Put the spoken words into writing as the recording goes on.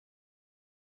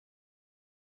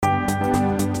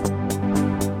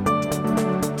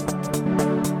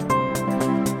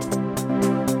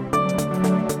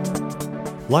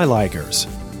Liligers,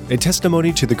 A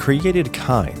Testimony to the Created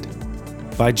Kind,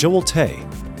 by Joel Tay,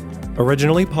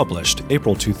 originally published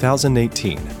April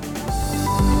 2018.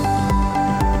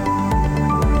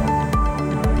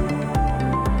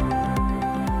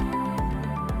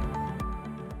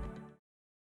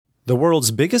 The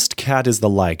world's biggest cat is the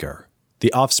liger,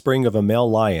 the offspring of a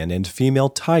male lion and female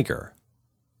tiger.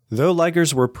 Though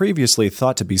ligers were previously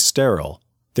thought to be sterile,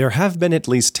 there have been at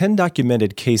least 10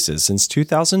 documented cases since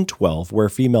 2012 where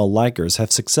female ligers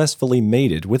have successfully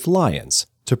mated with lions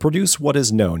to produce what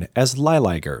is known as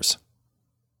liligers.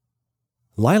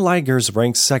 Liligers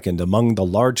rank second among the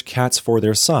large cats for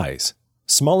their size.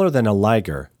 Smaller than a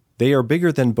liger, they are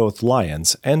bigger than both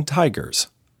lions and tigers.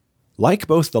 Like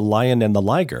both the lion and the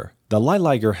liger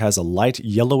has a light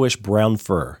yellowish-brown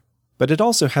fur, but it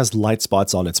also has light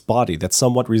spots on its body that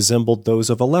somewhat resembled those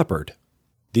of a leopard.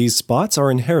 These spots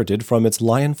are inherited from its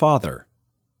lion father.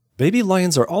 Baby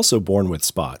lions are also born with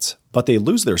spots, but they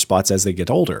lose their spots as they get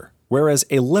older, whereas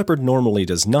a leopard normally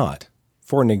does not.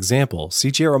 For an example,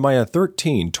 see Jeremiah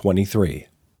 13:23.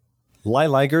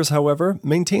 Liligers, however,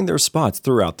 maintain their spots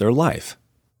throughout their life.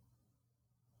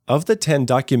 Of the 10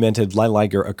 documented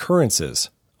liliger occurrences,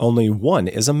 only one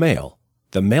is a male.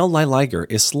 The male liliger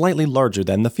is slightly larger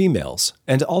than the females,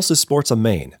 and also sports a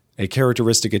mane, a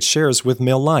characteristic it shares with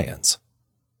male lions.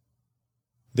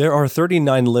 There are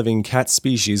 39 living cat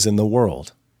species in the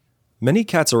world. Many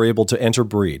cats are able to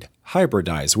interbreed,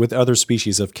 hybridize with other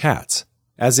species of cats,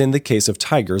 as in the case of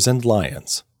tigers and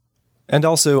lions. And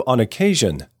also, on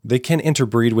occasion, they can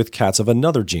interbreed with cats of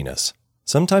another genus,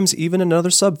 sometimes even another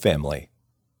subfamily.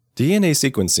 DNA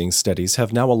sequencing studies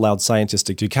have now allowed scientists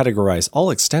to categorize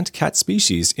all extant cat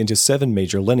species into 7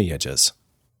 major lineages.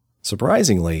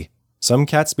 Surprisingly, some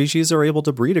cat species are able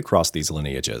to breed across these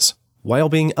lineages, while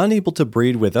being unable to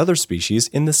breed with other species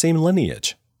in the same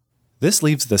lineage. This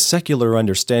leaves the secular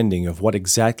understanding of what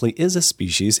exactly is a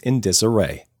species in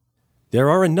disarray. There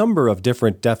are a number of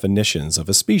different definitions of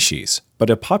a species,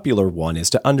 but a popular one is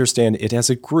to understand it as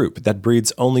a group that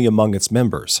breeds only among its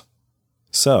members.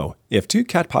 So, if 2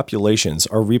 cat populations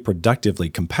are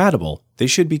reproductively compatible, they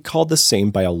should be called the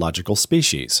same biological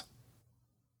species.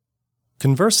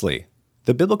 Conversely,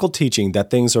 the biblical teaching that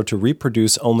things are to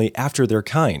reproduce only after their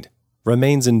kind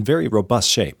remains in very robust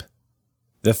shape.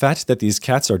 The fact that these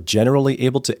cats are generally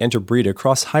able to interbreed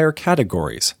across higher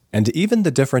categories, and even the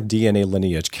different DNA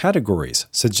lineage categories,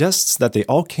 suggests that they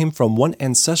all came from one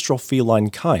ancestral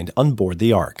feline kind on board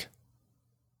the ark.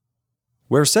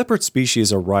 Where separate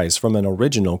species arise from an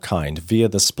original kind via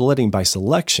the splitting by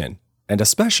selection, and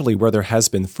especially where there has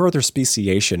been further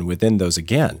speciation within those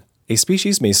again, a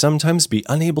species may sometimes be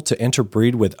unable to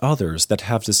interbreed with others that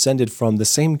have descended from the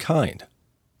same kind.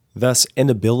 Thus,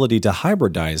 inability to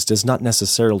hybridize does not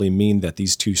necessarily mean that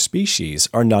these 2 species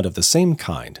are not of the same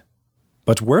kind.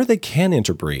 But where they can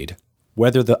interbreed,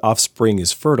 whether the offspring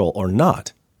is fertile or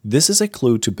not, this is a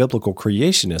clue to biblical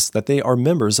creationists that they are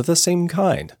members of the same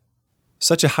kind.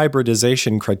 Such a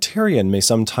hybridization criterion may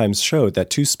sometimes show that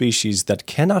 2 species that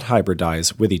cannot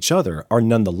hybridize with each other are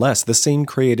nonetheless the same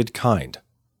created kind.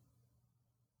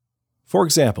 For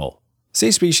example, say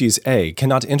species A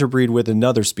cannot interbreed with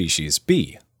another species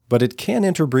B, but it can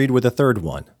interbreed with a third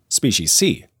one, species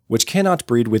C, which cannot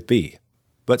breed with B.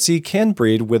 But C can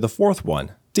breed with a fourth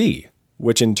one, D,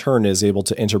 which in turn is able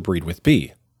to interbreed with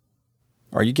B.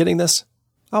 Are you getting this?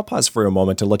 I'll pause for a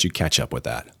moment to let you catch up with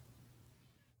that.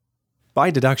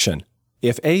 By deduction,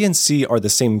 if A and C are the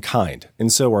same kind, and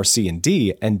so are C and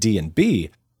D and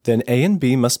B, then A and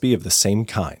B must be of the same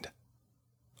kind.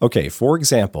 Okay, for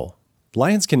example,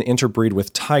 lions can interbreed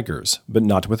with tigers, but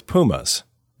not with pumas.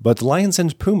 But lions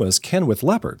and pumas can with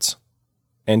leopards.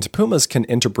 And pumas can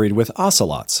interbreed with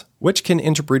ocelots, which can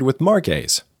interbreed with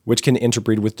margays, which can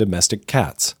interbreed with domestic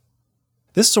cats.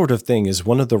 This sort of thing is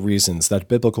one of the reasons that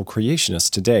biblical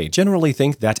creationists today generally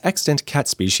think that extant cat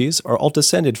species are all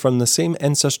descended from the same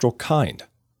ancestral kind.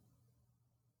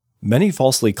 Many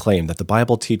falsely claim that the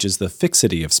Bible teaches the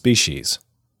fixity of species.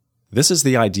 This is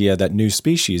the idea that new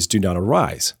species do not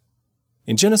arise.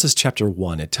 In Genesis chapter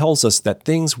 1, it tells us that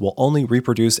things will only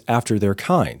reproduce after their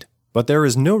kind, but there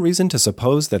is no reason to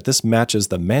suppose that this matches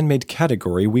the man-made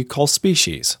category we call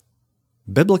species.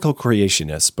 Biblical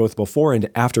creationists, both before and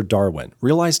after Darwin,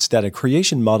 realized that a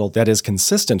creation model that is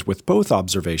consistent with both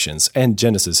observations and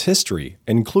Genesis history,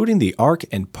 including the ark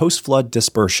and post-flood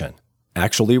dispersion,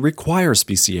 actually requires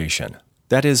speciation,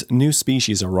 that is, new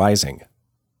species arising.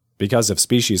 Because if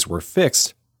species were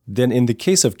fixed, then in the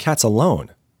case of cats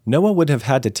alone, Noah would have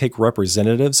had to take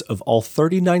representatives of all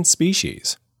 39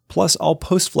 species, plus all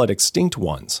post-flood extinct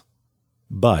ones.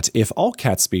 But if all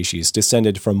cat species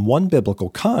descended from one biblical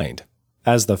kind,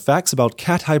 as the facts about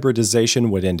cat hybridization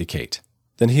would indicate.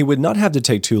 Then he would not have to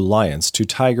take 2 lions, 2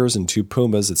 tigers, and 2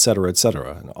 pumas,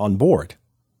 etc., on board.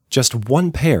 Just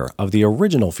one pair of the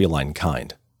original feline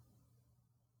kind.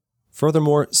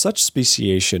 Furthermore, such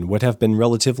speciation would have been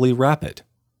relatively rapid.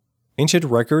 Ancient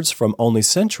records from only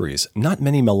centuries, not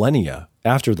many millennia,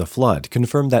 after the flood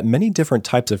confirm that many different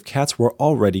types of cats were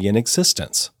already in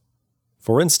existence.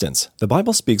 For instance, the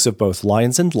Bible speaks of both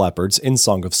lions and leopards in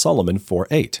Song of Solomon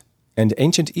 4:8, and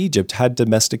ancient Egypt had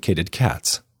domesticated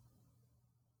cats.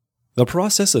 The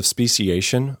process of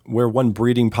speciation, where one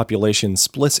breeding population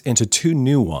splits into 2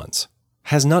 new ones,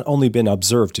 has not only been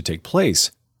observed to take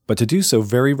place, but to do so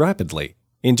very rapidly,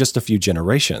 in just a few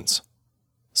generations.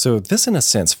 So this in a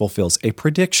sense fulfills a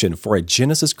prediction for a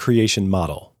Genesis creation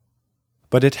model.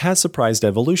 But it has surprised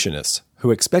evolutionists,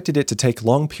 who expected it to take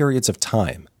long periods of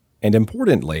time, and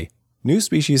importantly, new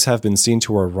species have been seen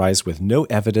to arise with no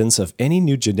evidence of any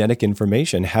new genetic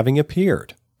information having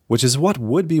appeared, which is what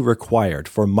would be required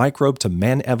for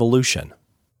microbe-to-man evolution.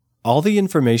 All the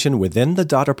information within the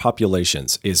daughter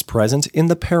populations is present in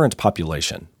the parent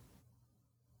population.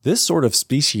 This sort of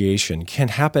speciation can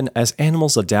happen as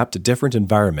animals adapt to different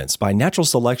environments by natural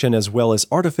selection as well as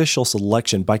artificial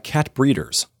selection by cat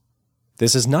breeders.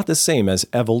 This is not the same as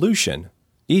evolution.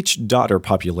 Each daughter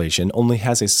population only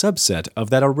has a subset of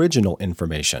that original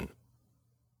information.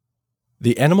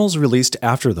 The animals released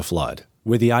after the flood,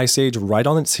 with the Ice Age right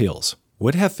on its heels,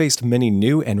 would have faced many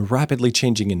new and rapidly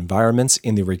changing environments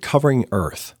in the recovering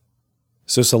Earth.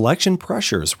 So selection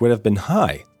pressures would have been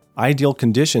high, ideal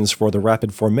conditions for the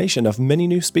rapid formation of many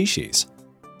new species.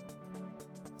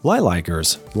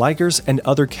 Liligers, ligers, and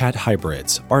other cat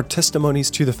hybrids are testimonies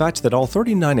to the fact that all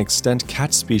 39 extant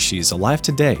cat species alive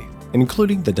today,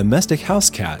 including the domestic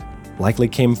house cat, likely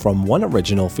came from one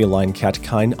original feline cat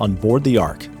kind on board the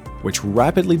Ark, which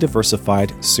rapidly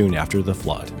diversified soon after the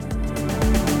flood.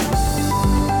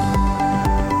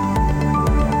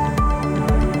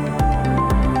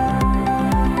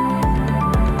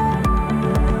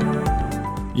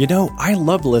 You know, I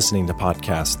love listening to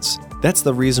podcasts. That's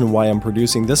the reason why I'm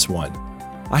producing this one.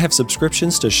 I have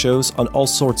subscriptions to shows on all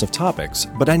sorts of topics,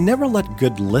 but I never let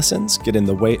good listens get in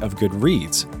the way of good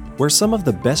reads, where some of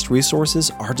the best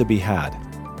resources are to be had.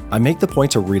 I make the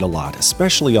point to read a lot,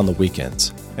 especially on the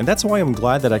weekends, and that's why I'm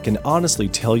glad that I can honestly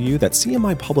tell you that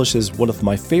CMI publishes one of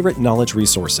my favorite knowledge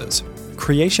resources,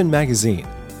 Creation Magazine.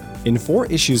 In 4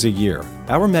 issues a year,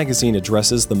 our magazine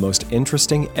addresses the most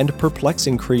interesting and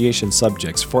perplexing creation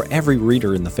subjects for every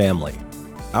reader in the family.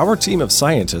 Our team of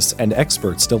scientists and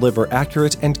experts deliver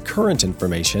accurate and current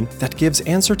information that gives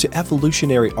answer to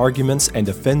evolutionary arguments and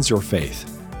defends your faith.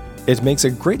 It makes a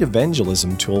great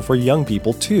evangelism tool for young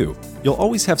people too. You'll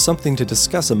always have something to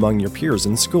discuss among your peers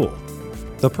in school.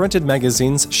 The printed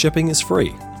magazine's shipping is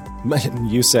free.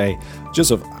 You say,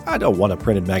 Joseph, I don't want a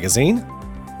printed magazine.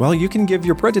 Well, you can give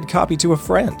your printed copy to a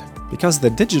friend, because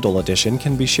the digital edition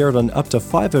can be shared on up to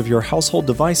 5 of your household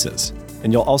devices,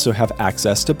 and you'll also have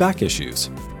access to back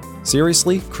issues.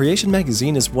 Seriously, Creation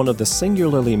Magazine is one of the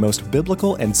singularly most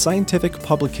biblical and scientific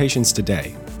publications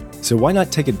today, so why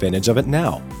not take advantage of it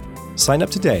now? Sign up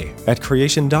today at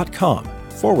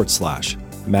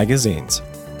creation.com/magazines.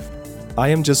 I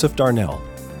am Joseph Darnell.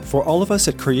 For all of us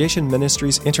at Creation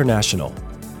Ministries International,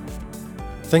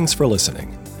 thanks for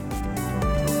listening.